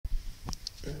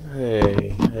Hey,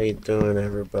 how you doing,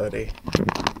 everybody?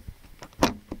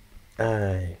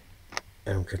 I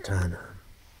am Katana,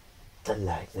 the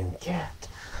lightning cat.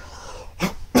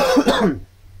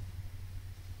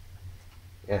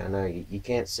 Yeah, I know, you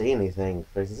can't see anything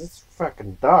because it's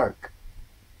fucking dark.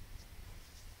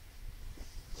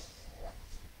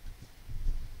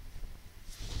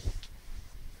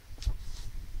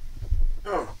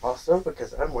 Oh, also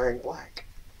because I'm wearing black.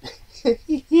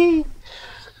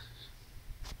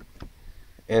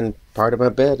 And part of my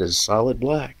bed is solid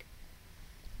black.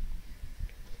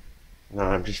 No,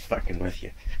 I'm just fucking with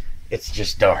you. It's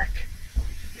just dark.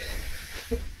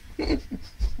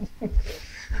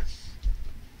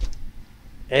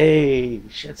 Hey,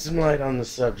 shed some light on the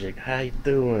subject. How you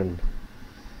doing?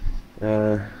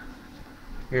 Here,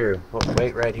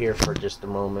 wait right here for just a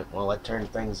moment while I turn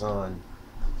things on.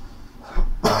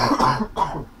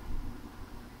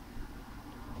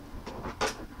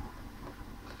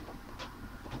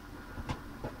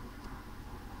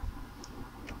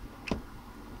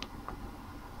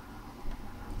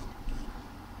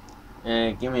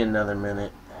 Give me another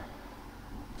minute.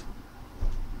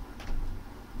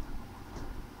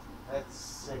 That's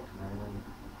sick, man.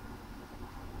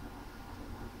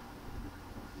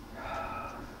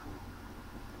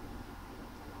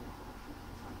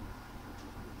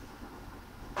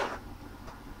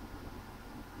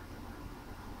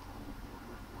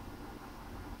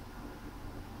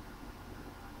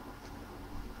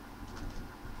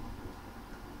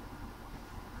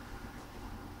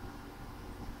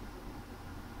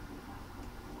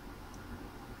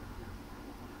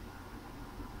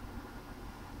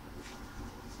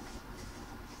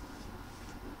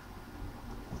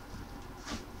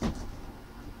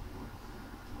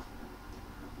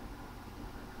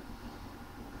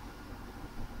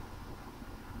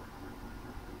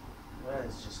 That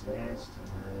is just nasty,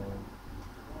 man.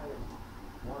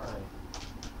 Why?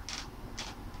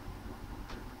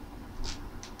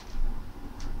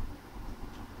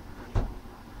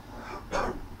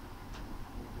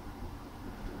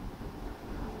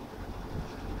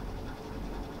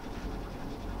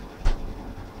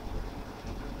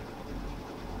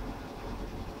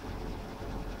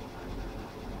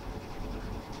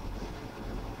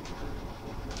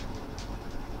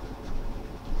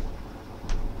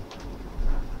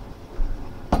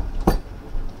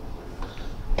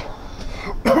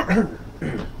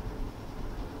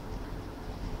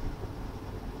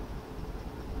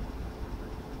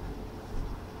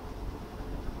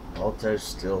 Alto's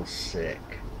still sick.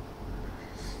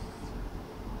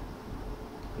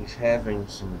 He's having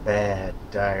some bad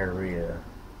diarrhea.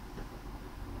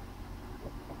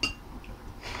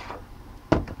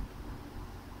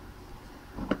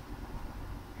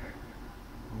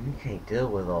 You can't deal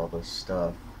with all this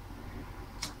stuff.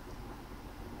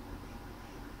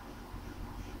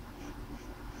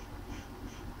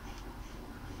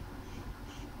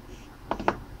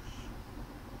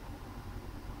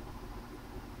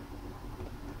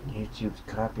 YouTube's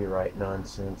copyright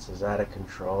nonsense is out of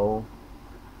control.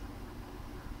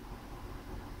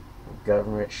 The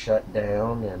government shut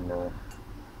down, and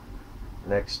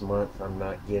next month I'm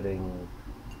not getting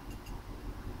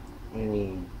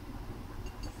any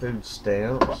food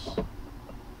stamps.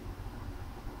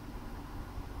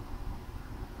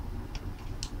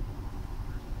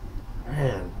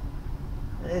 Man,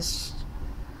 this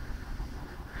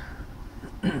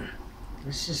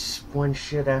it's just one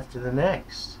shit after the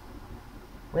next.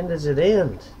 When does it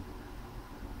end?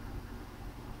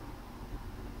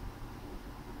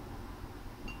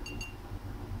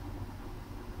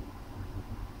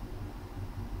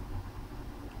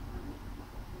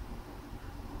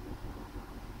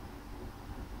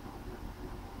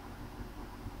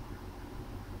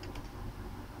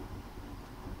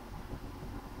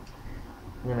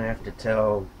 I'm gonna have to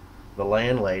tell the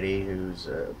landlady, who's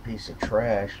a piece of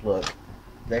trash, look,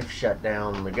 they've shut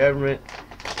down the government,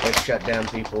 they've shut down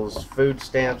people's food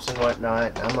stamps and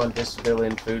whatnot. I'm on disability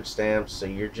and food stamps, so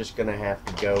you're just gonna have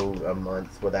to go a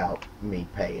month without me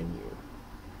paying you.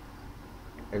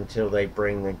 Until they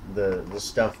bring the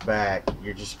stuff back,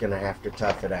 you're just gonna have to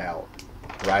tough it out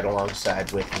right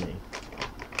alongside with me.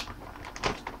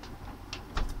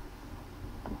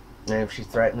 And if she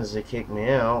threatens to kick me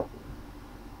out,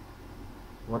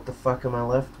 what the fuck am I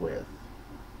left with?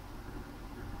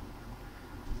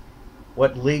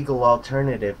 What legal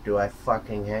alternative do I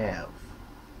fucking have?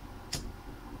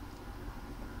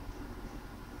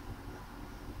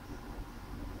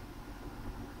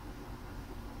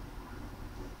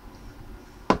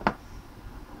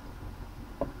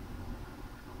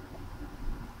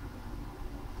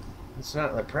 It's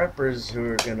not the preppers who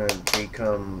are gonna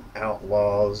become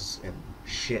outlaws and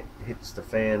shit hits the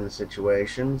fan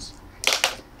situations.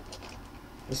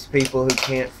 It's people who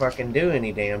can't fucking do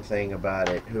any damn thing about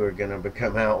it who are gonna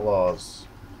become outlaws.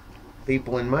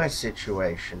 People in my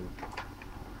situation.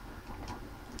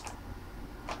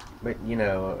 But you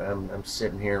know, I'm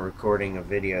sitting here recording a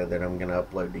video that I'm gonna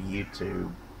upload to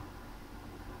YouTube.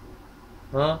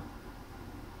 Huh?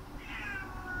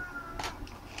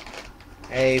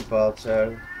 Hey,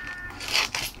 Balto.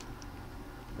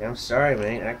 Yeah, I'm sorry,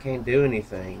 man. I can't do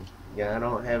anything. Yeah, I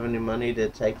don't have any money to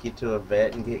take you to a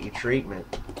vet and get you treatment.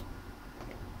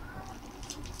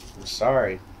 I'm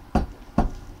sorry.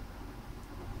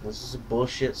 This is a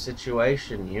bullshit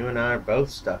situation. You and I are both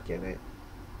stuck in it.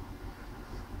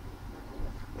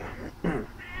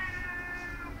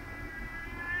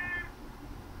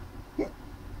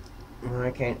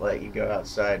 I can't let you go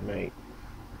outside, mate.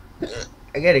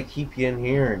 I gotta keep you in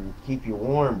here and keep you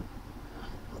warm.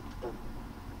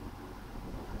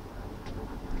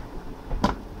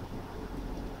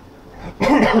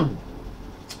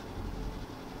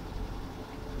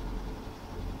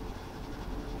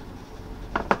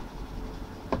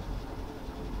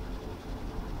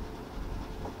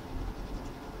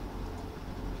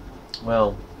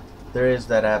 Well, there is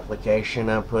that application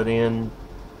I put in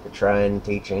to try and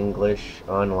teach English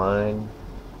online.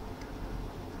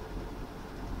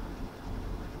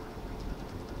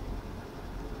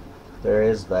 There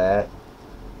is that.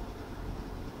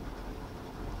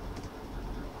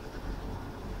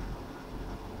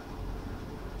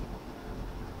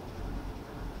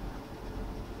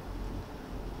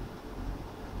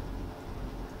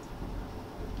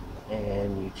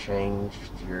 And you changed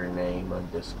your name on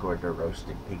Discord to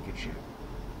Roasted Pikachu.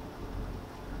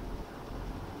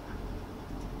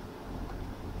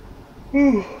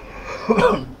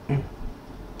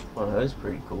 Well, that was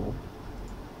pretty cool.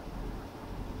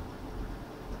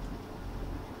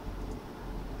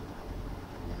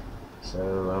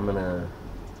 So I'm gonna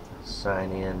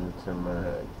sign in to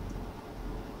my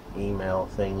email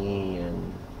thingy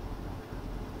and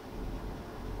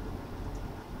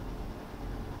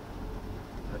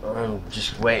I'm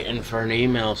just waiting for an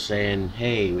email saying,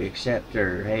 hey, we accept,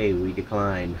 or hey, we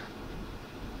decline.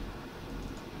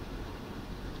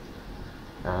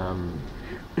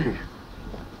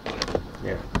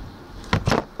 Yeah.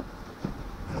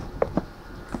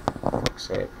 Fuck's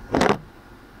sake.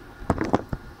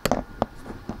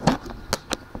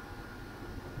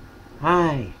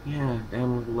 Hi, yeah, down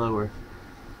a little lower.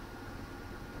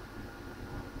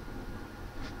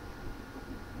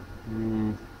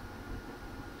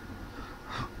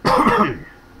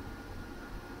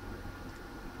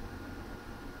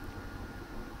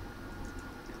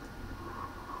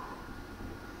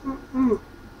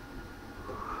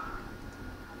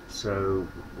 So,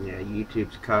 yeah,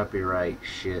 YouTube's copyright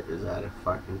shit is out of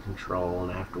fucking control,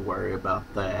 and I have to worry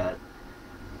about that.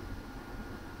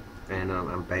 And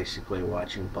I'm basically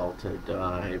watching Balto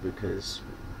die because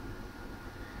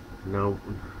no,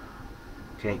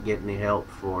 can't get any help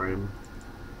for him.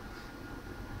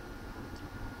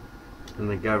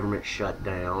 And the government shut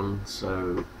down,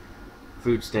 so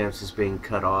food stamps is being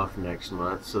cut off next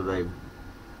month, so they've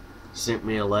sent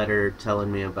me a letter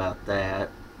telling me about that.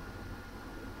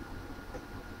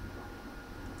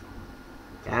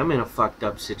 I'm in a fucked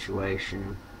up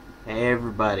situation. Hey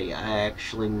everybody, I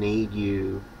actually need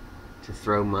you to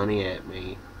throw money at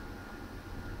me.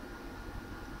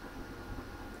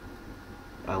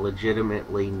 I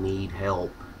legitimately need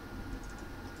help.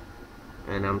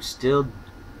 And I'm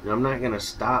not gonna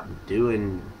stop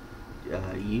doing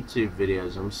YouTube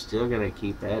videos. I'm still gonna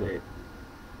keep at it.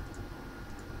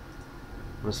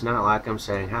 It's not like I'm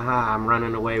saying, haha, I'm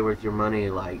running away with your money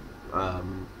like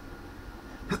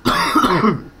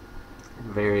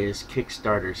various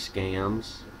Kickstarter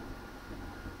scams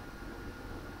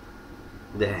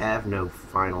that have no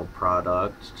final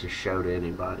product to show to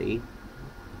anybody.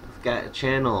 I've got a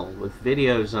channel with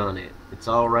videos on it. It's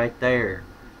all right there,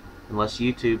 unless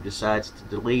YouTube decides to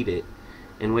delete it,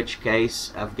 in which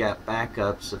case I've got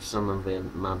backups of some of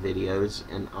my videos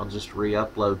and I'll just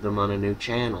re-upload them on a new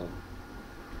channel.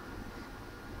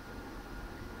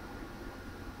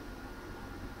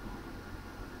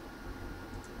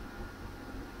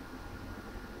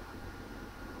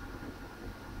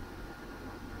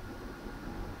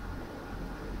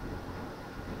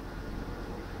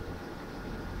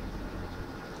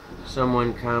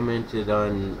 Someone commented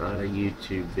on a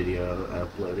YouTube video I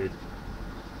uploaded.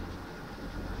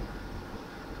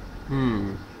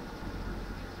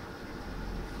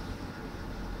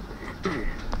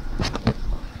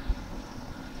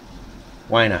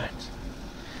 Why not?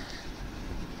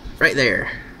 Right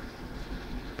there.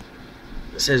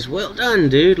 It says, well done,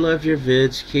 dude. Love your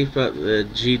vids. Keep up the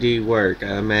GD work.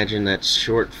 I imagine that's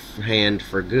shorthand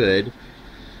for good.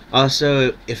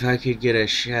 Also, if I could get a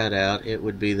shout out, it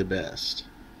would be the best.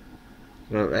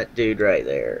 Well, that dude right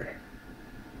there.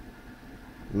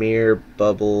 Mere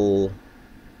Bubble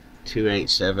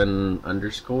 287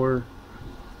 _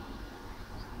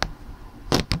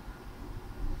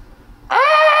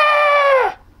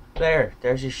 Ah!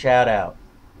 There's your shout out.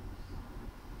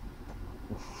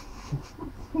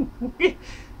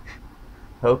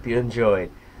 Hope you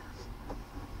enjoyed.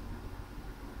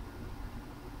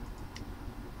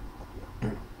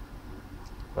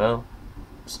 Well,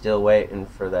 still waiting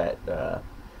for that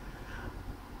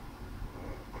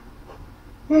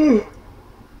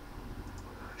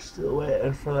still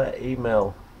waiting for that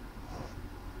email.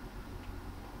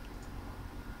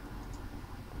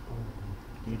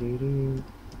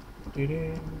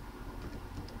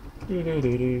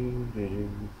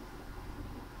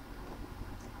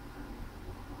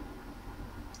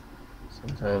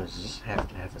 Sometimes you just have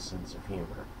to have a sense of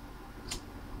humor.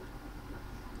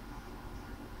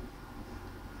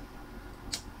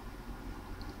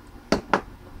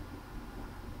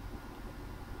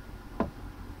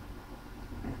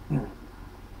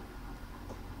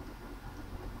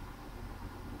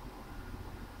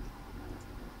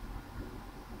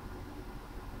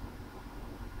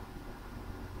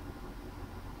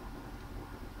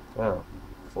 Wow,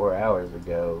 4 hours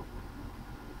ago.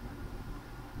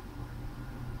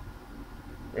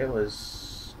 It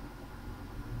was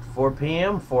 4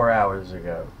 p.m. 4 hours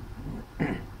ago.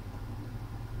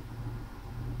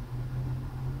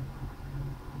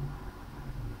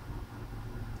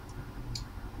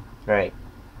 Right.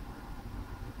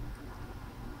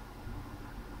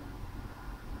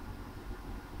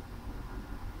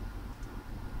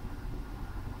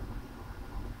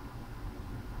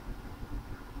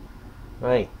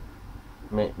 Right.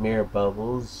 Mirror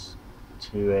Bubbles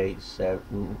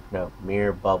 287, no,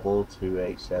 Mirror Bubble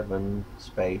 287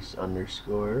 space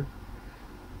 _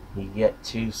 You get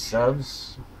 2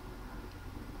 subs.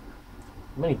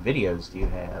 How many videos do you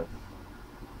have?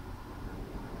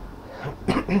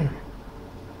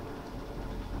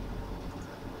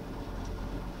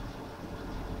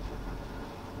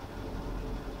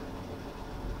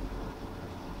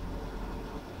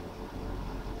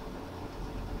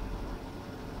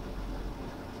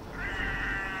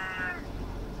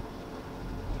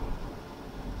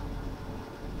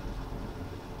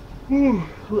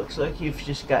 Looks like you've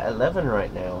just got 11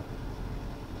 right now.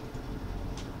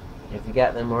 If you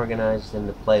got them organized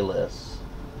into playlists,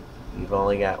 you've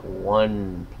only got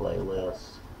 1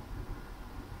 playlist.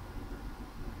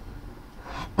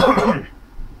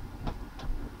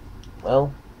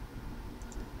 Well,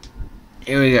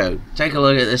 here we go. Take a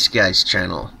look at this guy's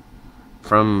channel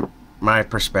from my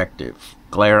perspective.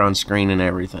 Glare on screen and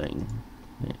everything.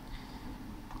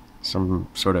 Some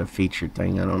sort of featured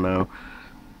thing, I don't know.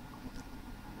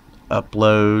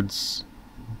 Uploads.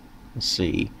 Let's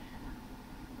see.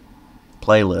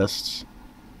 Playlists.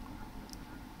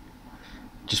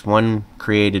 Just 1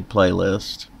 created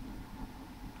playlist.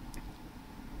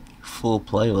 Full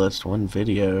playlist, 1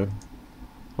 video.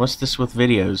 What's this with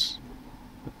videos?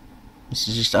 This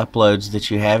is just uploads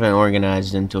that you haven't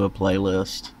organized into a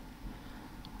playlist.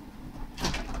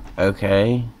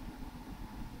 Okay.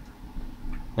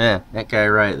 Yeah, that guy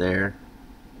right there.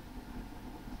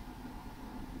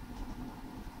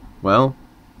 Well,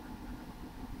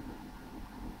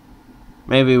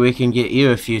 maybe we can get you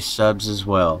a few subs as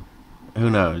well. Who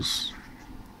knows?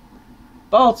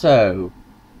 Balto!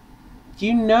 Do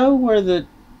you know where the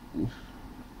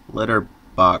litter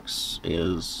box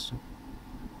is?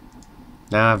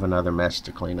 Now I have another mess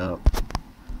to clean up.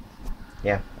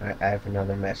 Yeah, I have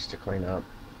another mess to clean up.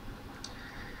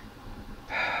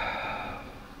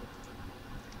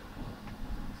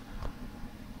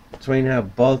 Between how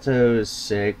Balto is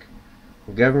sick,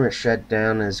 the government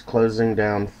shutdown is closing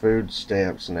down food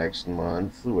stamps next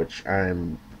month, which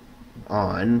I'm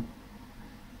on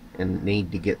and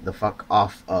need to get the fuck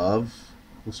off of.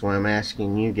 That's why I'm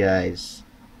asking you guys,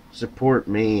 support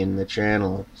me and the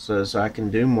channel so I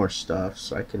can do more stuff,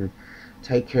 so I can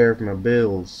take care of my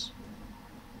bills.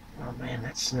 Oh man,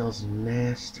 that smells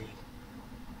nasty.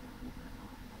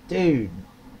 Dude,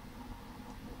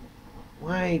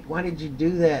 why did you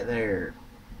do that there?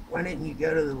 Why didn't you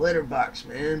go to the litter box,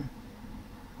 man?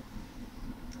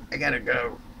 I gotta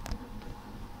go.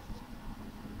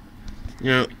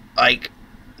 You know, like,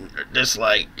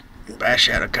 dislike, bash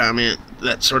out a comment,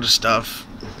 that sort of stuff.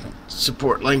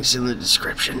 Support links in the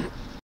description.